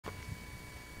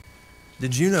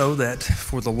Did you know that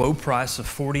for the low price of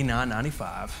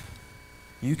 $49.95,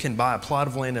 you can buy a plot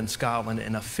of land in Scotland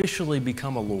and officially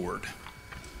become a lord?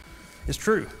 It's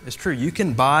true. It's true. You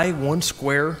can buy 1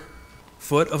 square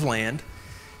foot of land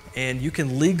and you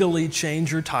can legally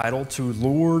change your title to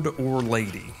lord or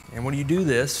lady. And when you do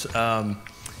this,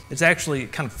 it's actually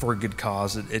kind of for a good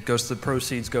cause. The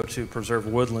proceeds go to preserve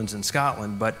woodlands in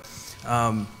Scotland. But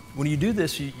when you do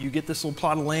this, you get this little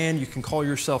plot of land. You can call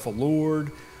yourself a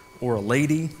lord or a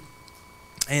lady.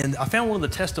 And I found one of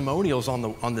the testimonials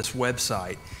on this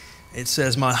website. It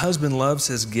says, "My husband loves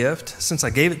his gift. Since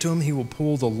I gave it to him, he will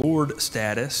pull the Lord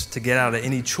status to get out of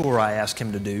any chore I ask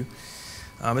him to do.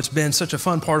 It's been such a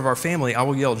fun part of our family. I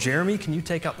will yell, 'Jeremy, can you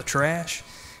take out the trash?'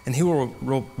 And he will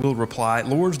reply,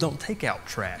 'Lords don't take out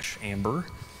trash, Amber.'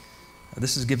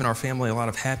 This has given our family a lot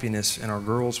of happiness, and our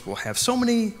girls will have so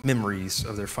many memories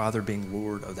of their father being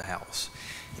Lord of the house."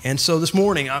 And so this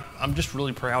morning, I'm just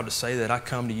really proud to say that I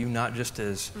come to you not just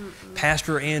as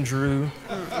Pastor Andrew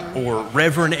or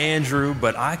Reverend Andrew,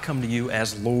 but I come to you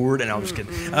as Lord, and I'm just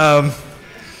kidding.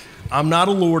 I'm not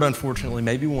a Lord, unfortunately.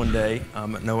 Maybe one day.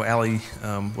 No, Allie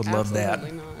would love that.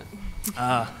 Absolutely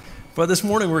not. But this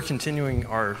morning, we're continuing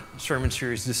our sermon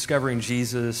series, discovering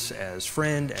Jesus as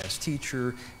friend, as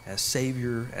teacher, as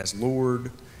Savior, as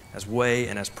Lord, as way,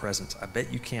 and as presence. I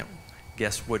bet you can't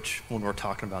guess which one we're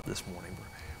talking about this morning.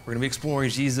 We're going to be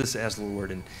exploring Jesus as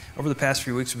Lord. And over the past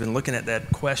few weeks, we've been looking at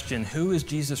that question, who is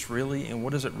Jesus really, and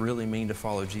what does it really mean to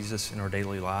follow Jesus in our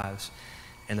daily lives?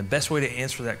 And the best way to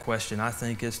answer that question, I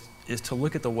think, is to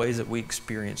look at the ways that we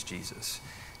experience Jesus.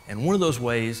 And one of those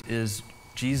ways is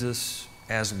Jesus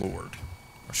as Lord.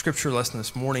 Our scripture lesson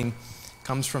this morning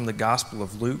comes from the Gospel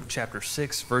of Luke, chapter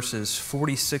 6, verses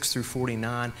 46 through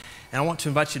 49. And I want to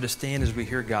invite you to stand as we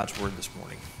hear God's word this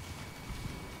morning.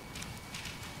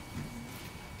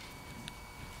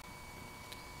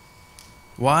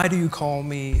 "Why do you call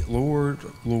me Lord,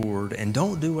 Lord, and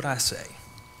don't do what I say?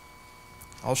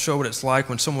 I'll show what it's like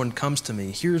when someone comes to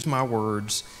me, hears my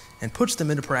words, and puts them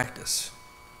into practice.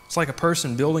 It's like a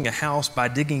person building a house by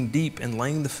digging deep and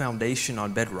laying the foundation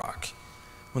on bedrock.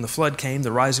 When the flood came,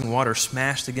 the rising water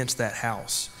smashed against that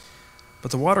house.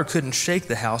 But the water couldn't shake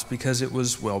the house because it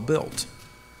was well built.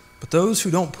 But those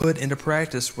who don't put into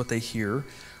practice what they hear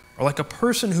are like a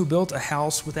person who built a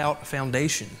house without a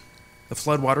foundation. The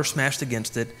floodwater smashed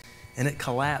against it, and it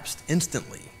collapsed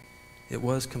instantly. It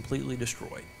was completely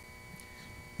destroyed."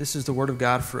 This is the word of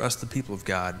God for us, the people of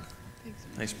God.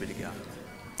 Thanks be to God.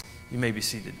 You may be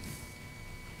seated.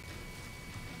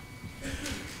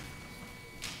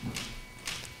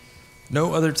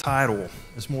 No other title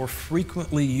is more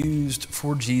frequently used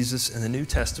for Jesus in the New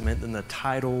Testament than the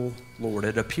title Lord.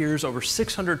 It appears over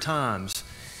 600 times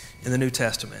in the New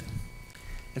Testament.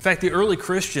 In fact, the early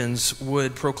Christians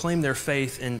would proclaim their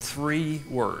faith in 3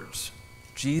 words: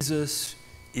 Jesus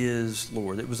is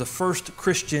Lord. It was the first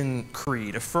Christian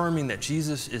creed, affirming that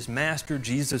Jesus is master,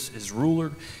 Jesus is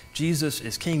ruler, Jesus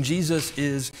is king, Jesus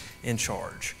is in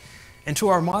charge. And to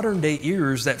our modern day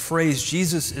ears, that phrase,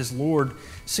 Jesus is Lord,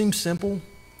 seems simple,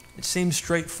 it seems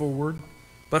straightforward.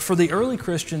 But for the early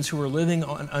Christians who were living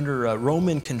under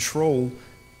Roman control,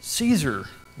 Caesar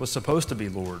was supposed to be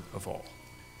Lord of all.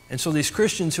 And so these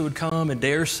Christians who would come and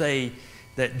dare say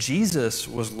that Jesus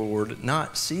was Lord,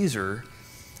 not Caesar,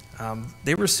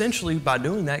 they were essentially, by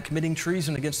doing that, committing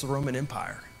treason against the Roman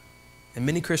Empire. And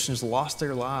many Christians lost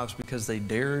their lives because they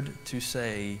dared to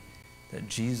say that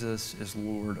Jesus is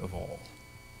Lord of all.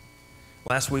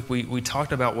 Last week, we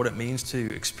talked about what it means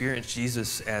to experience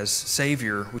Jesus as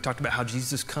Savior. We talked about how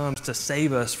Jesus comes to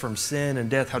save us from sin and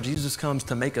death, how Jesus comes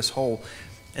to make us whole.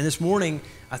 And this morning,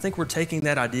 I think we're taking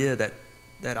that idea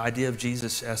of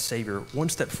Jesus as Savior one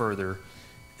step further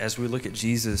as we look at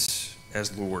Jesus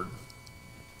as Lord.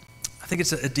 I think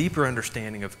it's a deeper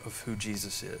understanding of who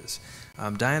Jesus is.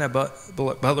 Diana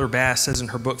Butler Bass says in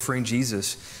her book, Freeing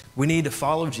Jesus, we need to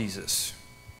follow Jesus,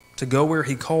 to go where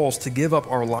he calls, to give up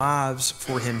our lives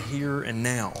for him here and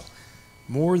now.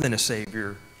 More than a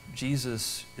Savior,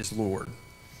 Jesus is Lord.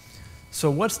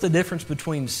 So what's the difference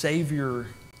between Savior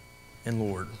and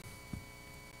Lord?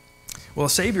 Well, a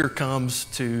Savior comes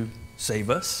to save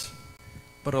us,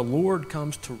 but a Lord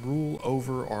comes to rule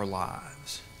over our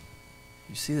lives.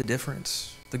 You see the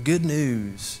difference? The good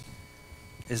news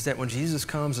is that when Jesus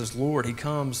comes as Lord, he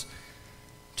comes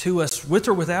to us with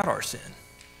or without our sin.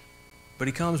 But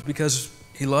he comes because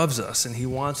he loves us and he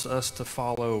wants us to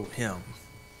follow him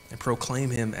and proclaim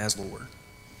him as Lord.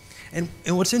 And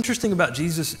what's interesting about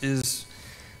Jesus is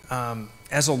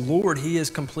as a Lord, he is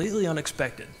completely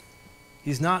unexpected.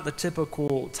 He's not the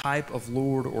typical type of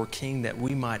Lord or King that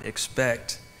we might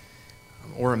expect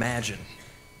or imagine.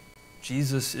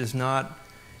 Jesus is not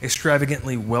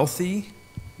extravagantly wealthy,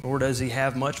 nor does he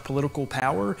have much political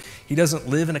power. He doesn't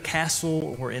live in a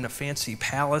castle or in a fancy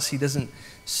palace. He doesn't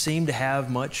seem to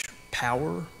have much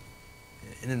power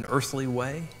in an earthly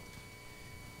way.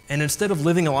 And instead of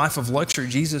living a life of luxury,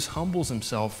 Jesus humbles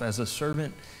himself as a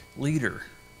servant leader.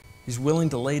 He's willing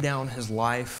to lay down his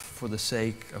life for the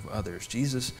sake of others.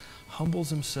 Jesus humbles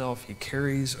himself. He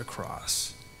carries a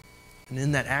cross. And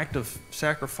in that act of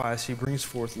sacrifice, he brings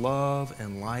forth love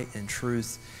and light and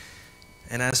truth.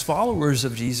 And as followers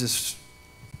of Jesus,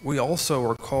 we also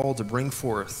are called to bring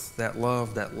forth that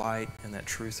love, that light, and that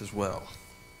truth as well.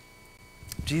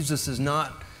 Jesus is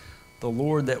not the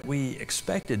Lord that we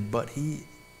expected, but he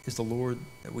is the Lord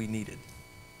that we needed.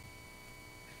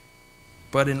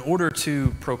 But in order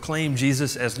to proclaim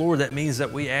Jesus as Lord, that means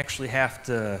that we actually have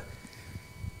to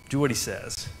do what he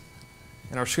says.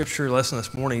 In our scripture lesson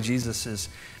this morning, Jesus is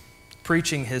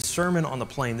preaching his Sermon on the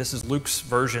Plain. This is Luke's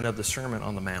version of the Sermon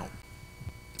on the Mount.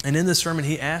 And in this sermon,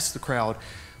 he asks the crowd,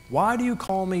 "Why do you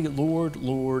call me Lord,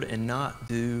 Lord, and not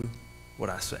do what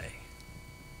I say?"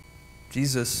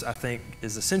 Jesus, I think,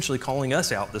 is essentially calling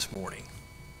us out this morning.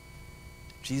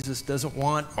 Jesus doesn't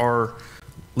want our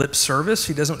lip service.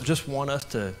 He doesn't just want us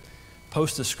to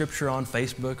post a scripture on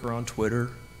Facebook or on Twitter.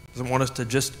 He doesn't want us to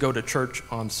just go to church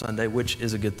on Sunday, which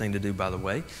is a good thing to do, by the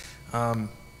way.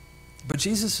 But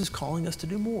Jesus is calling us to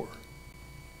do more,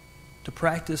 to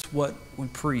practice what we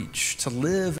preach, to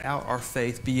live out our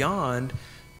faith beyond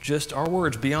just our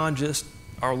words, beyond just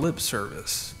our lip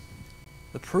service.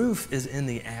 The proof is in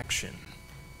the action.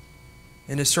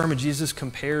 In his sermon, Jesus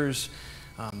compares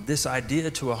this idea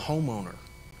to a homeowner.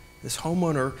 This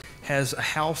homeowner has a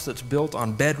house that's built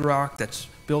on bedrock, that's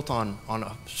built on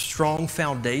a strong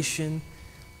foundation,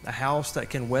 a house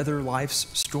that can weather life's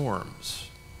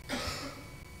storms.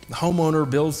 The homeowner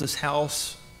builds this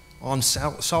house on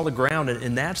solid ground,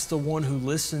 and that's the one who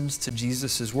listens to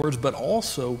Jesus' words, but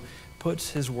also puts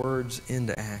his words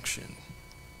into action.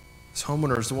 This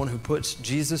homeowner is the one who puts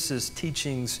Jesus'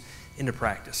 teachings into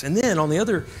practice. And then, on the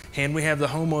other hand, we have the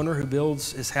homeowner who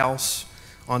builds his house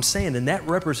on sand, and that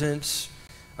represents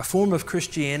a form of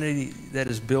Christianity that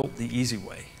is built the easy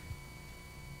way.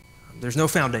 There's no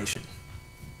foundation.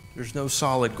 There's no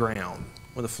solid ground.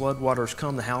 When the floodwaters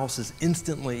come, the house is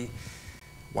instantly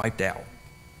wiped out.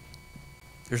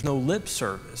 There's no lip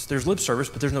service. There's lip service,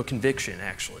 but there's no conviction,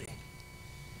 actually.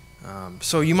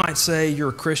 So you might say you're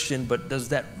a Christian, but does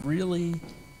that really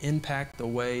impact the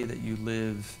way that you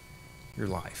live your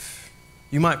life?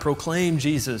 You might proclaim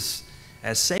Jesus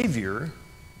as Savior,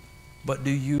 but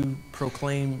do you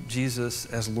proclaim Jesus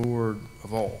as Lord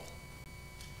of all?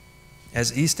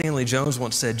 As E. Stanley Jones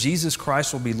once said, Jesus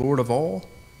Christ will be Lord of all,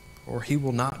 or he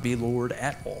will not be Lord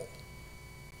at all.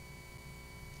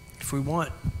 If we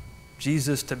want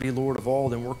Jesus to be Lord of all,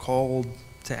 then we're called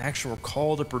to action. We're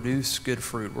called to produce good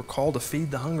fruit. We're called to feed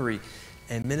the hungry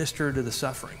and minister to the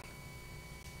suffering.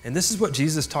 And this is what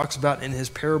Jesus talks about in his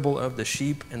parable of the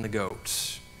sheep and the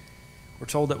goats. We're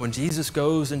told that when Jesus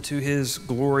goes into his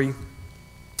glory,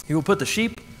 he will put the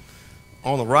sheep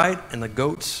on the right and the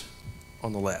goats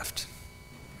on the left.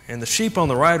 And the sheep on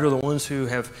the right are the ones who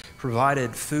have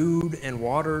provided food and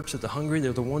water to the hungry.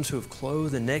 They're the ones who have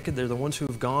clothed the naked. They're the ones who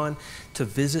have gone to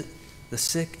visit the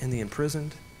sick and the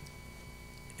imprisoned.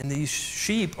 And these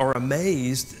sheep are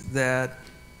amazed that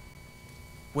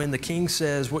when the king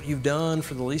says, "What you've done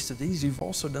for the least of these, you've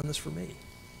also done this for me."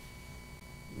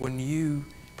 When you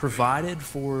provided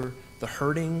for the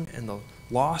hurting and the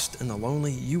lost and the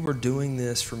lonely, you were doing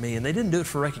this for me. And they didn't do it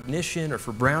for recognition or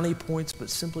for brownie points, but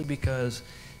simply because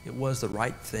it was the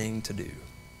right thing to do,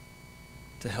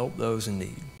 to help those in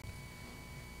need.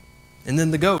 And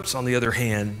then the goats, on the other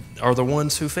hand, are the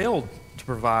ones who failed to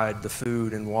provide the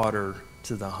food and water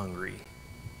to the hungry,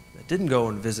 that didn't go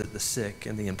and visit the sick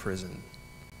and the imprisoned.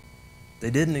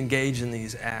 They didn't engage in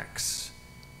these acts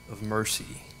of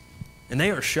mercy. And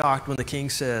they are shocked when the king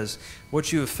says,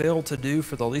 "What you have failed to do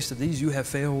for the least of these, you have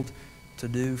failed to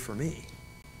do for me."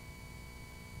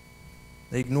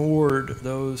 They ignored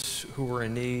those who were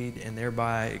in need and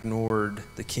thereby ignored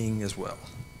the king as well.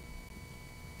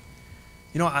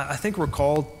 You know, I think we're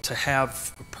called to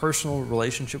have a personal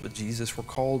relationship with Jesus. We're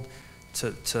called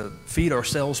to feed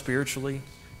ourselves spiritually,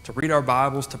 to read our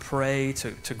Bibles, to pray,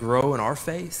 to grow in our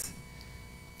faith.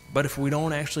 But if we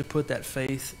don't actually put that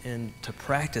faith into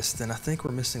practice, then I think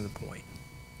we're missing the point.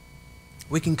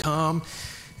 We can come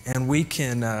and we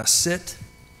can sit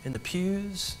in the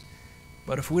pews,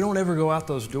 but if we don't ever go out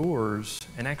those doors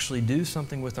and actually do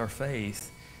something with our faith,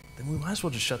 then we might as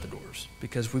well just shut the doors,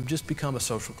 because we've just become a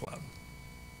social club.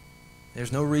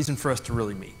 There's no reason for us to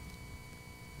really meet.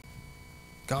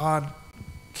 God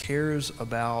cares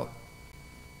about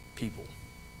people.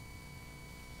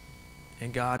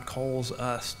 And God calls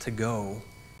us to go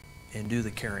and do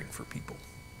the caring for people.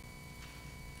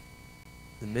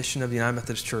 The mission of the United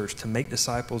Methodist Church, to make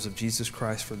disciples of Jesus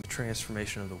Christ for the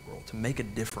transformation of the world, to make a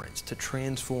difference, to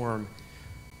transform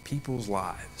people's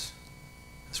lives.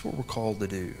 That's what we're called to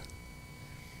do.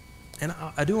 And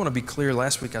I do want to be clear.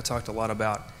 Last week I talked a lot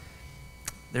about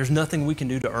there's nothing we can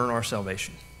do to earn our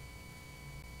salvation.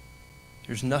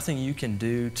 There's nothing you can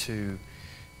do to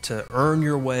earn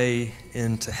your way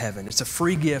into heaven. It's a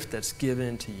free gift that's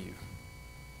given to you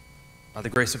by the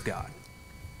grace of God.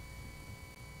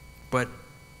 But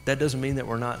that doesn't mean that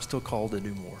we're not still called to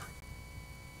do more.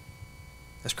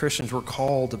 As Christians, we're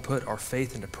called to put our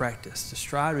faith into practice, to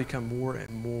strive to become more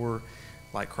and more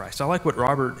like Christ. I like what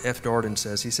Robert F. Darden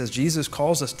says. He says, Jesus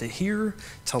calls us to hear,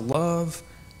 to love,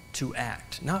 to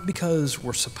act. Not because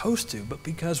we're supposed to, but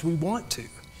because we want to,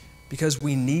 because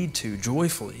we need to,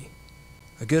 joyfully.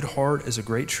 A good heart is a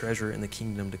great treasure in the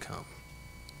kingdom to come.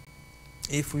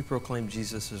 If we proclaim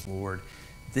Jesus as Lord,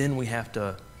 then we have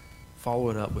to follow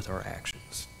it up with our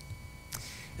actions.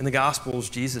 In the Gospels,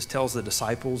 Jesus tells the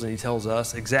disciples and he tells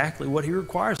us exactly what he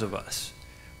requires of us,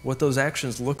 what those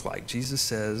actions look like. Jesus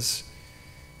says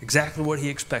exactly what he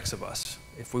expects of us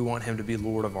if we want him to be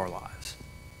Lord of our lives.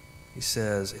 He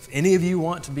says, if any of you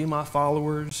want to be my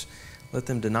followers, let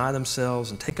them deny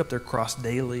themselves and take up their cross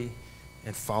daily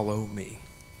and follow me.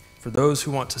 For those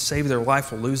who want to save their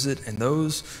life will lose it, and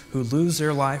those who lose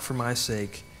their life for my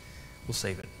sake will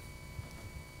save it.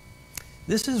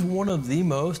 This is one of the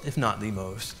most, if not the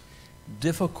most,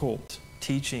 difficult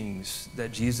teachings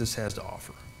that Jesus has to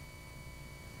offer.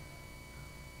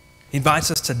 He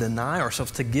invites us to deny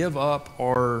ourselves, to give up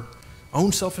our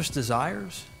own selfish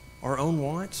desires, our own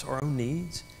wants, our own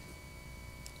needs,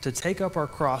 to take up our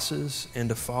crosses and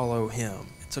to follow him.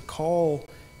 It's a call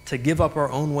to give up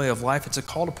our own way of life. It's a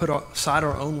call to put aside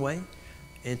our own way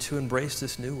and to embrace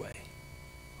this new way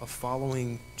of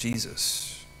following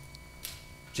Jesus.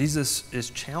 Jesus is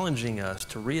challenging us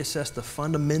to reassess the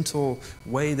fundamental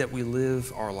way that we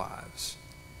live our lives.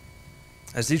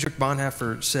 As Dietrich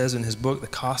Bonhoeffer says in his book, The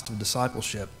Cost of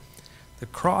Discipleship, the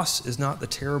cross is not the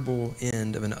terrible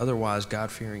end of an otherwise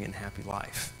God-fearing and happy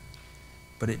life,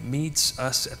 but it meets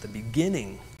us at the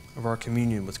beginning of our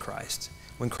communion with Christ.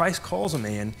 When Christ calls a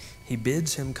man, he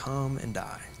bids him come and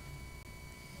die.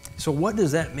 So what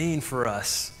does that mean for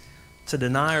us to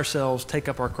deny ourselves, take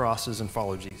up our crosses, and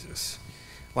follow Jesus?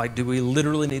 Like, do we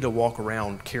literally need to walk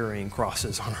around carrying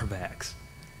crosses on our backs?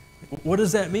 What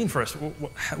does that mean for us?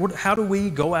 How do we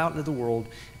go out into the world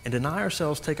and deny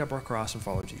ourselves, take up our cross, and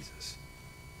follow Jesus?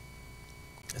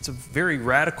 It's a very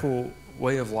radical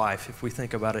way of life if we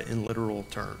think about it in literal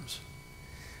terms.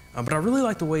 But I really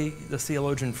like the way the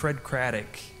theologian Fred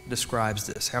Craddock describes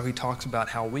this, how he talks about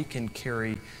how we can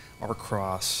carry our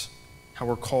cross, how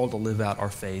we're called to live out our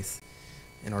faith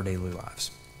in our daily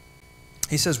lives.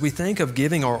 He says, we think of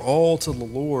giving our all to the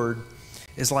Lord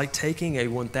is like taking a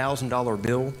 $1,000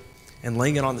 bill and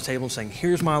laying it on the table and saying,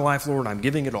 here's my life, Lord, I'm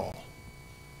giving it all.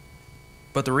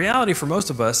 But the reality for most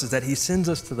of us is that he sends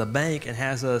us to the bank and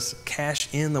has us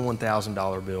cash in the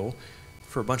 $1,000 bill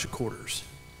for a bunch of quarters.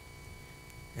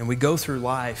 And we go through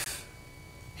life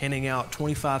handing out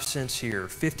 25 cents here,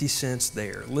 50 cents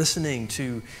there, listening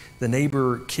to the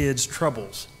neighbor kids'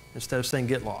 troubles instead of saying,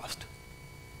 get lost.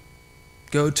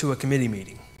 Go to a committee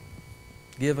meeting.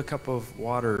 Give a cup of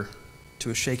water to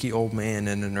a shaky old man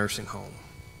in a nursing home.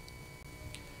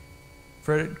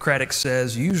 Fred Craddock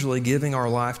says, usually giving our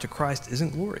life to Christ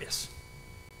isn't glorious.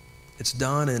 It's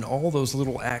done in all those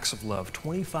little acts of love,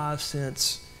 25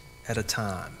 cents at a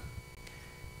time.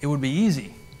 It would be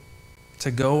easy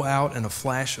to go out in a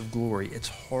flash of glory. It's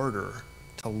harder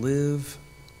to live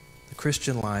the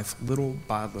Christian life little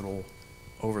by little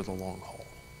over the long haul.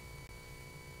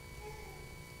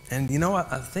 And you know,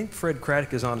 I think Fred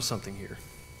Craddock is onto something here.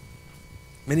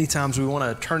 Many times we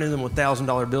want to turn in them a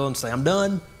 $1,000 bill and say, I'm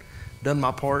done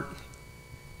my part.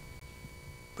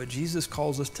 But Jesus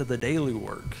calls us to the daily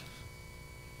work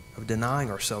of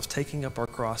denying ourselves, taking up our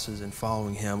crosses and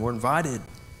following him. We're invited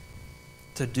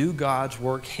to do God's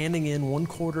work, handing in one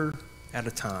quarter at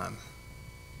a time.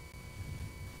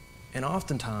 And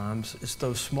oftentimes, it's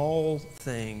those small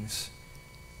things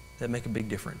that make a big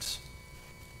difference.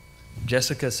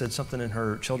 Jessica said something in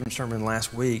her children's sermon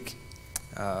last week.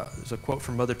 There's a quote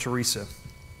from Mother Teresa.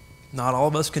 Not all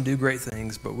of us can do great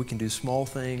things, but we can do small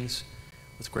things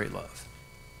with great love.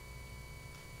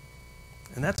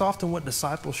 And that's often what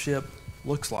discipleship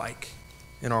looks like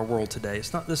in our world today.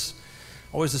 It's not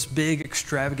always this big,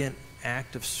 extravagant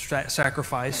act of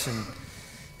sacrifice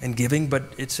and giving,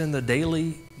 but it's in the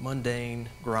daily, mundane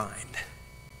grind.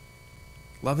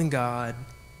 Loving God,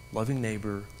 loving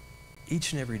neighbor,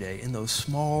 each and every day, in those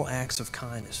small acts of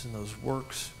kindness, in those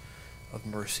works of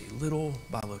mercy, little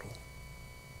by little.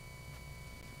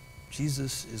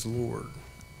 Jesus is Lord,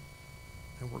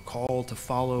 and we're called to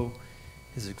follow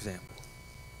his example.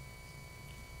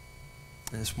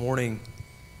 And this morning,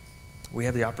 we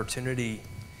have the opportunity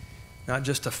not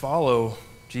just to follow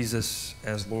Jesus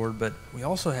as Lord, but we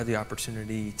also have the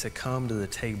opportunity to come to the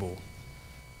table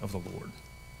of the Lord,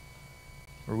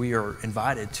 where we are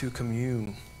invited to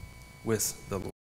commune with the Lord.